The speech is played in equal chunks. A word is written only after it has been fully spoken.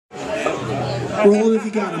Roll if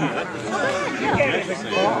you got them.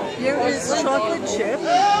 Here is chocolate chip.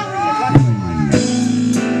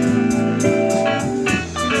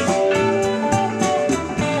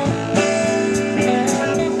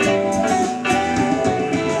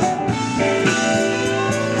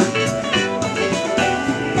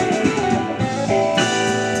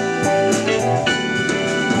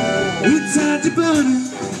 Inside your burning,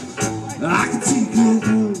 I can see you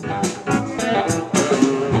through.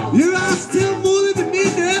 Your eyes still more than me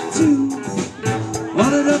there too.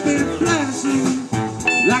 All it up and flashing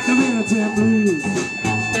like a mountain blues.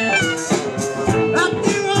 Out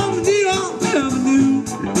there on the neon avenue,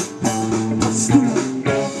 still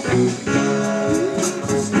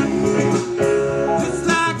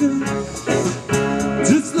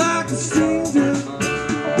just like a stranger.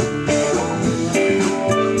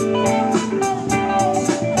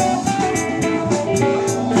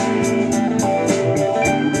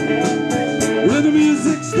 When the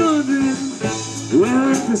music's thundering,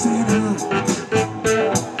 well, this ain't hot.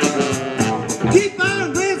 Keep my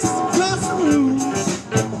glances across the room,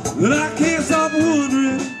 and I can't stop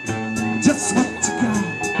wondering just what you got.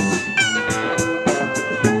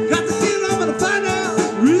 Got the feeling I'm gonna find out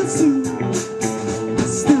real soon.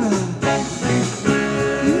 Still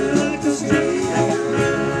like a stranger,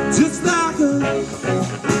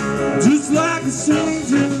 just like a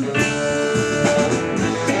stranger.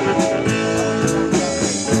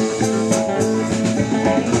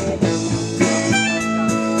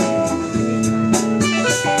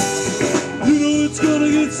 It's gonna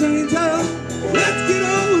get stranger. Let's get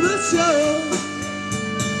on with the show.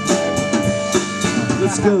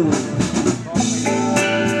 Let's go.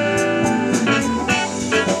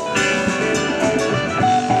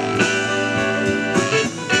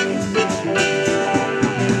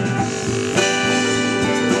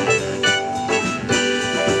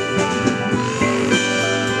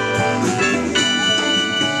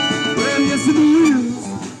 Well, yes, the wheels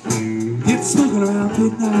get smoking around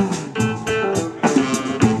midnight.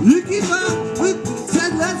 You keep up with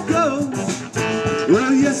said let's go.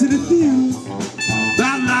 Well, yes, it feels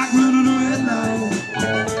about like running a red light.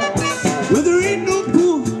 Well, there ain't no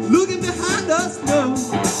point looking behind us, no.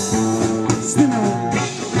 Still I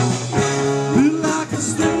feel like a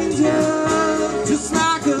stranger, just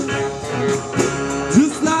like a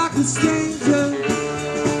stranger.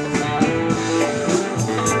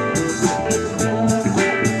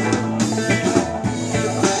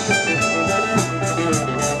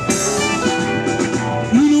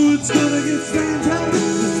 It's gonna get stranger.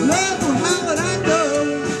 This love, how would I know?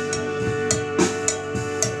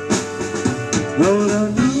 How would I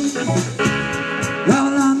know? How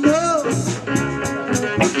would I know?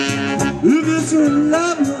 If it's real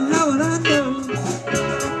love, how would I know?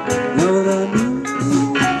 How would I know?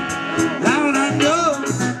 How would I know?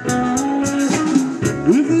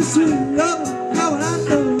 If it's real love, how would I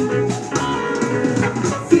know?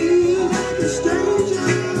 Feel like a stranger.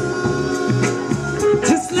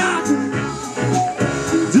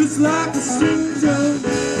 Just like a stranger,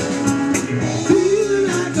 feeling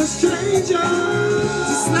like a stranger,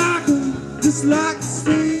 just like a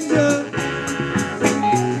stranger,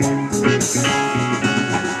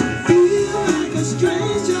 feel like a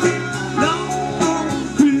stranger. Long,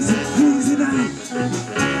 crazy, crazy night,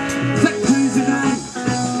 that crazy night.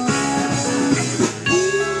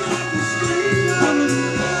 Feel like a stranger,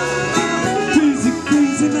 crazy,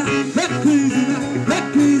 crazy night, that crazy night, that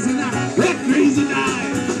crazy night, that crazy night.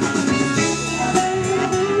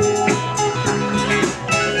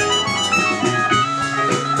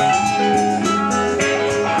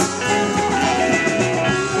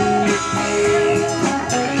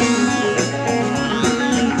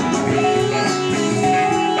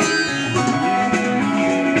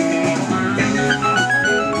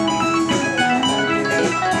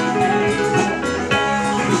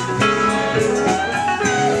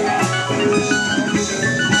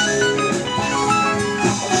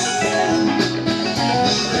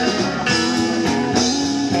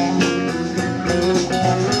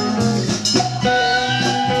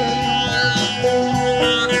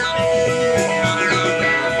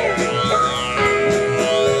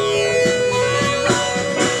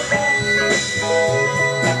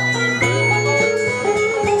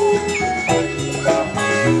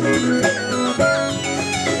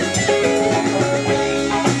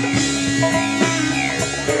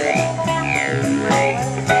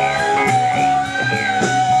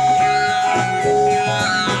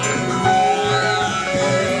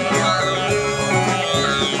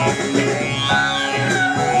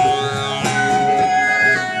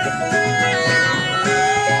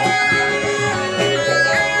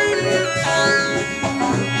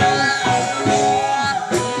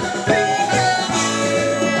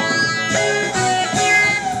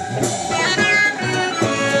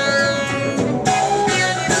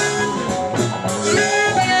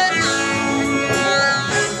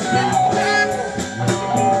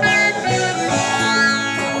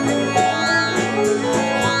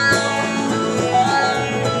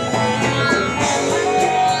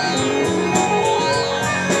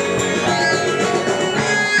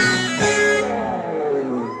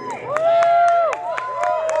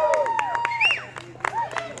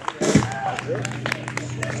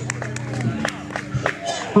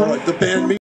 the band